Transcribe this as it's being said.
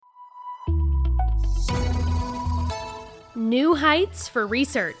New heights for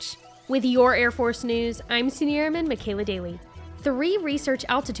research. With your Air Force news, I'm Senior Airman Michaela Daly. 3 research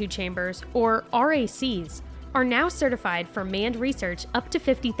altitude chambers, or RACs, are now certified for manned research up to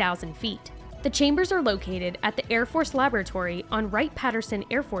 50,000 feet. The chambers are located at the Air Force Laboratory on Wright-Patterson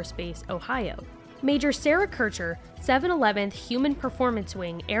Air Force Base, Ohio. Major Sarah Kircher, 711th Human Performance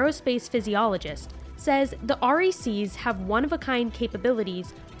Wing aerospace physiologist, says the RACs have one-of-a-kind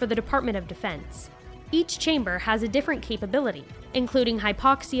capabilities for the Department of Defense. Each chamber has a different capability, including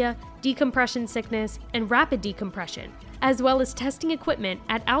hypoxia, decompression sickness, and rapid decompression, as well as testing equipment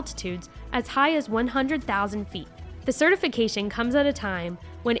at altitudes as high as 100,000 feet. The certification comes at a time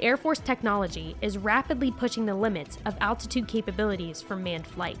when Air Force technology is rapidly pushing the limits of altitude capabilities for manned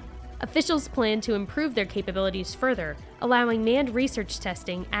flight. Officials plan to improve their capabilities further, allowing manned research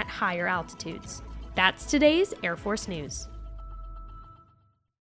testing at higher altitudes. That's today's Air Force News.